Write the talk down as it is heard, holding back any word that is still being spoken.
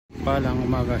Palang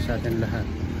umaga sa atin lahat.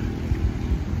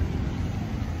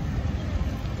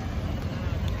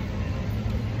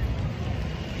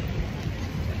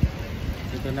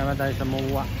 Dito naman tayo sa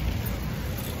MOA.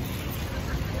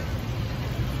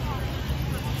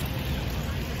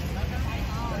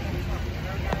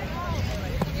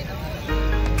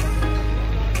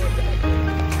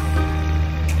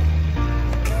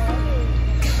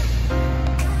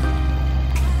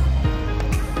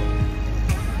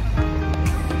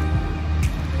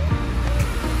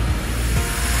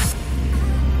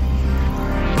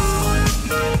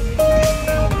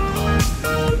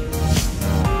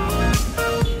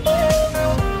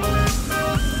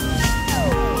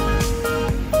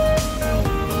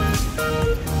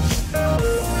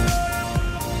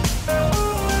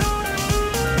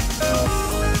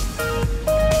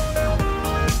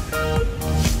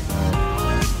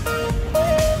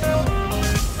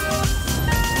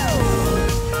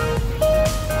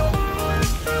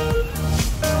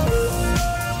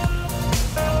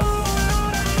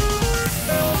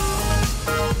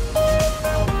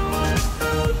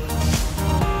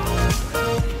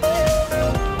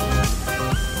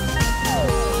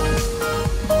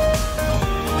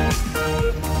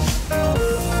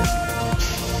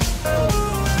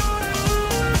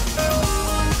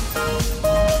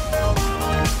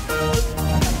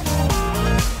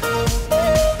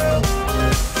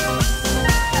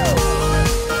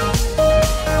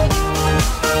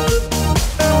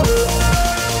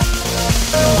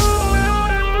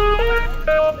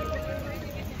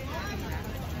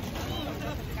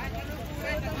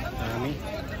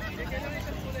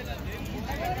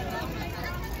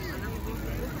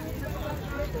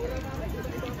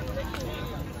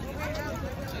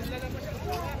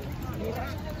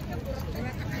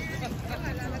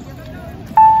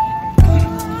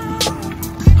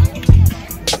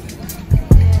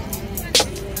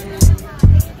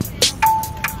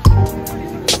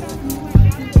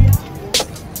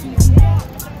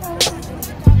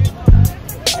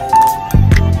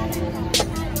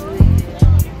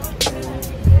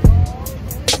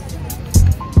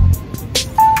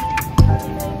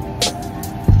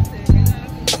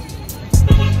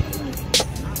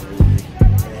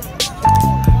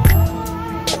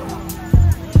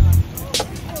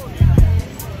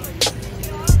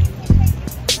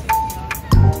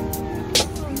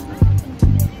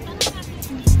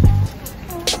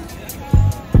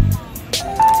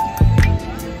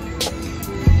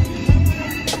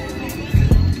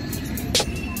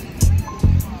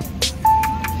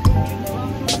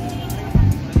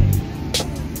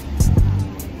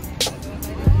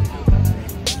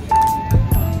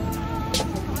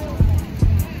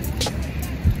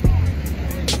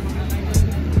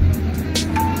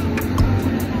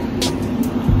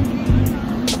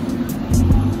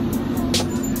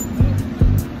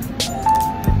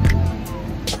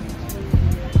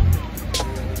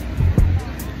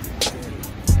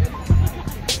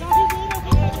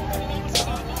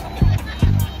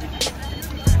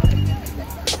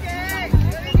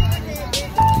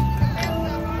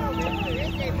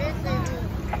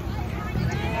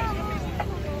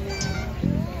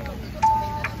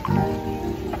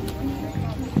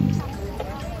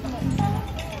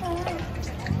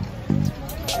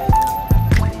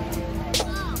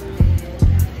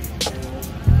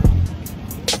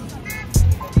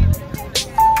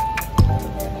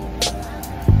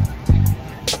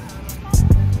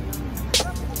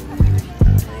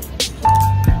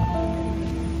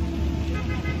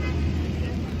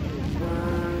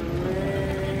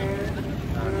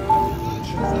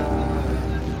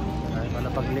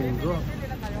 Paglinggo.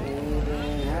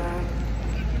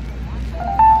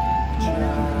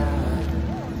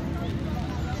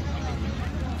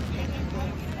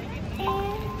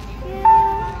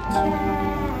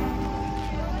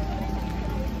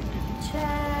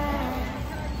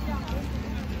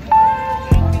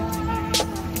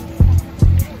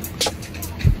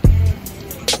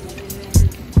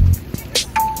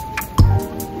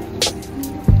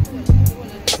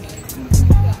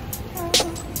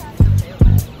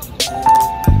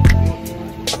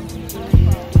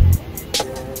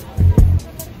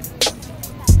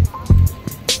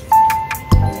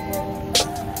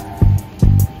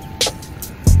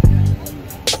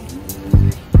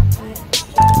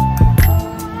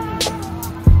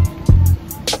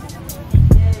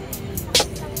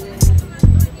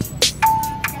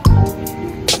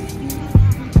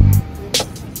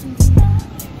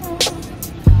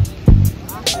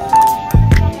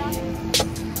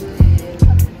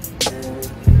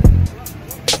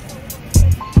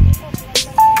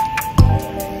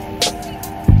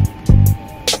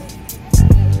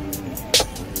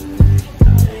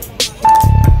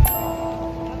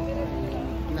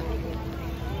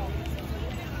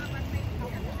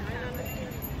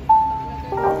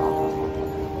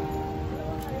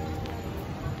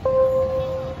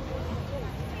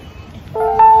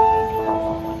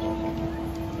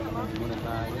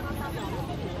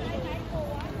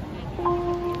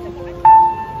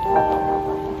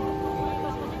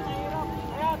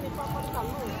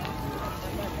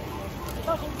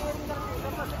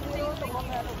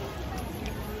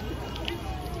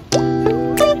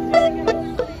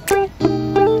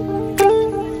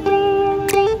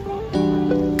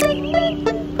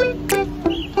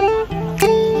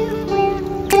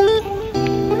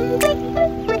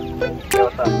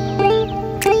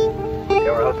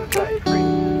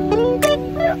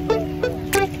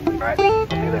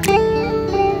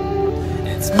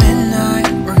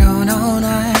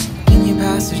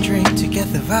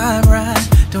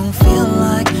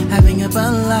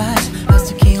 Light,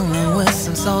 that's tequila with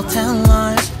some salt and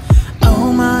lime. Oh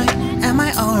my, am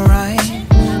I alright?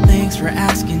 Thanks for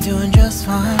asking, doing just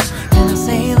fine. Can I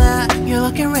say that you're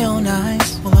looking real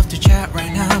nice? We'll have to chat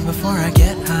right now before I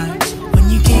get high. When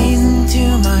you gaze into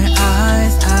my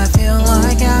eyes, I feel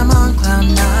like I'm on cloud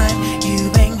nine.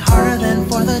 You bang harder than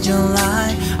 4th of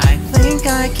July. I think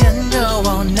I can go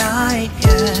all night,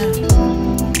 yeah.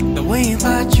 The way you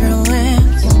bite your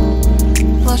lips,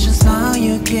 blush and smile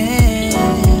you give,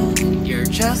 you're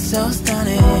just so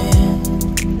stunning.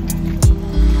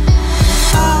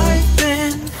 I've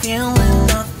been feeling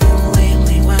nothing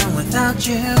lately when without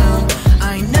you.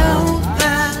 I know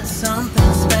that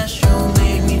something special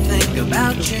made me think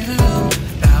about you.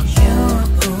 About you,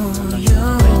 you, you.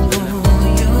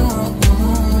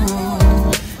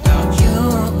 About you,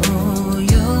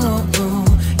 you,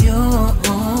 you.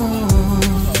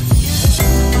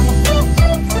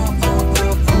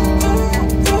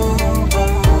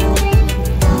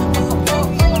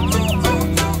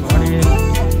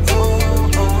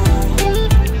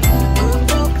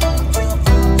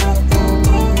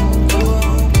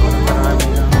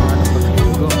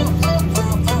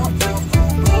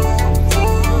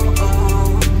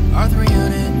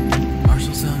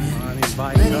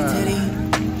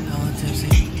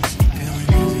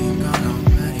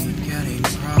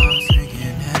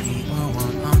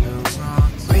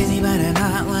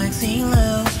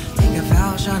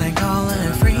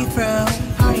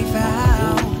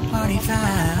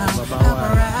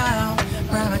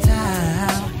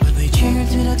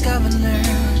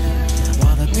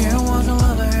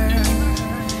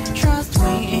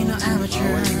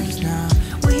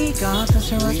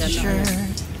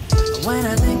 When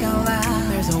I think out loud,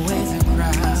 there's always a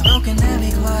crowd. Smoking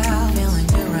heavy cloud, feeling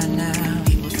good right now.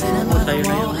 People sitting by the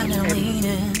wall and they're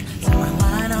leaning. Someone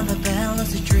lying on the bed,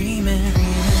 lucid dreaming.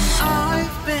 I've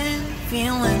been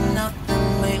feeling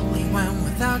nothing lately when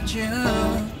without you.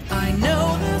 I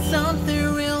know that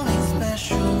something really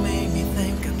special made me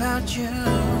think about you.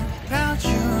 About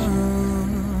you.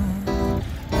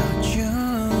 About you.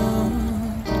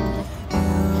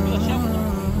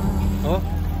 Oh?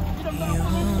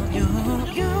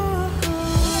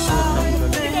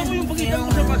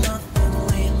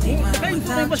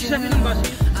 Tayo ba sabi ng bus?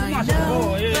 Pumasok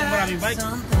ko, eh, maraming bike.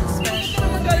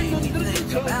 Galing mo dito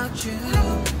dito.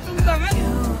 Ang tangan,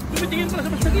 tumitingin pala sa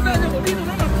bus. Nakita niya ko, dito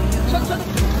naman. Saan?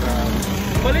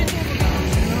 Balik.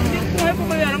 Hindi ko kaya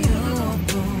pumayaran mo.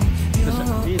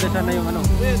 Dito sana yung ano?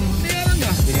 Binayaran niya.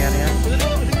 Binayaran niya?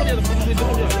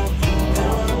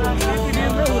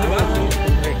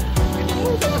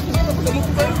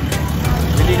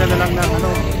 Bili ka na lang ng ano,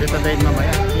 betadine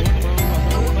mamaya.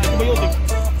 Antibiotic.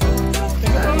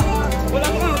 Wala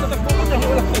ka na, tatakbo ko siya.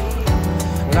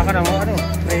 Wala ka na mo, ano?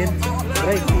 Break.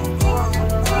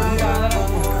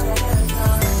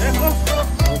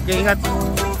 Okay, ingat.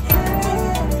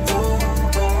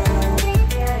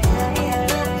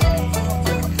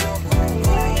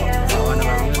 Awa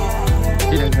naman yun.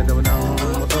 Binagka daw ng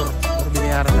motor. Pero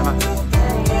binayaran naman.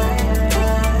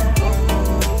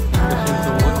 Kasi yung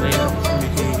tungkot, mayroon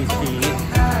sumisigit-sigit.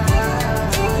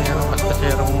 Mayroon mas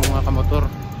kaserong mga kamotor.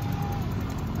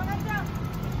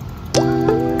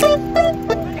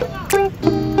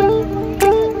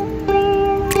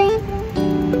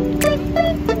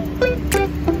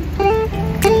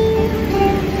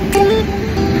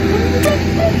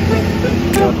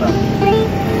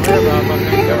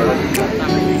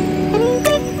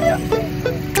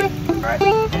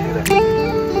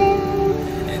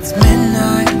 It's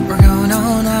midnight, we're going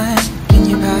all night. Can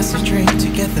you pass a drink to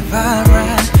get the vibe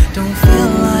right? Don't feel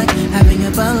like having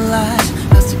a Bud Light.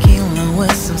 That's tequila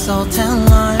with some salt and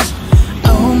lime.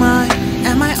 Oh my,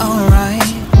 am I alright?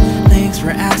 Thanks for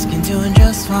asking, doing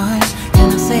just fine. Can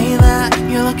I say that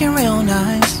you're looking real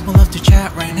nice? We'll have to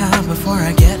chat right now before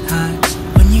I get high.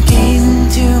 When you gaze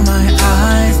into my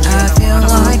eyes, I feel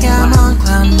like I'm on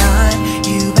cloud nine.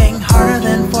 You bang harder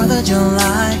than 4th of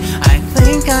July. I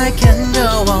think I can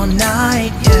go all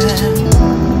night, yeah.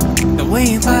 The way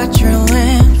you bite your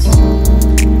lips,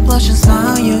 blush and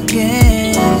smile you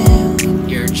give,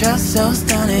 you're just so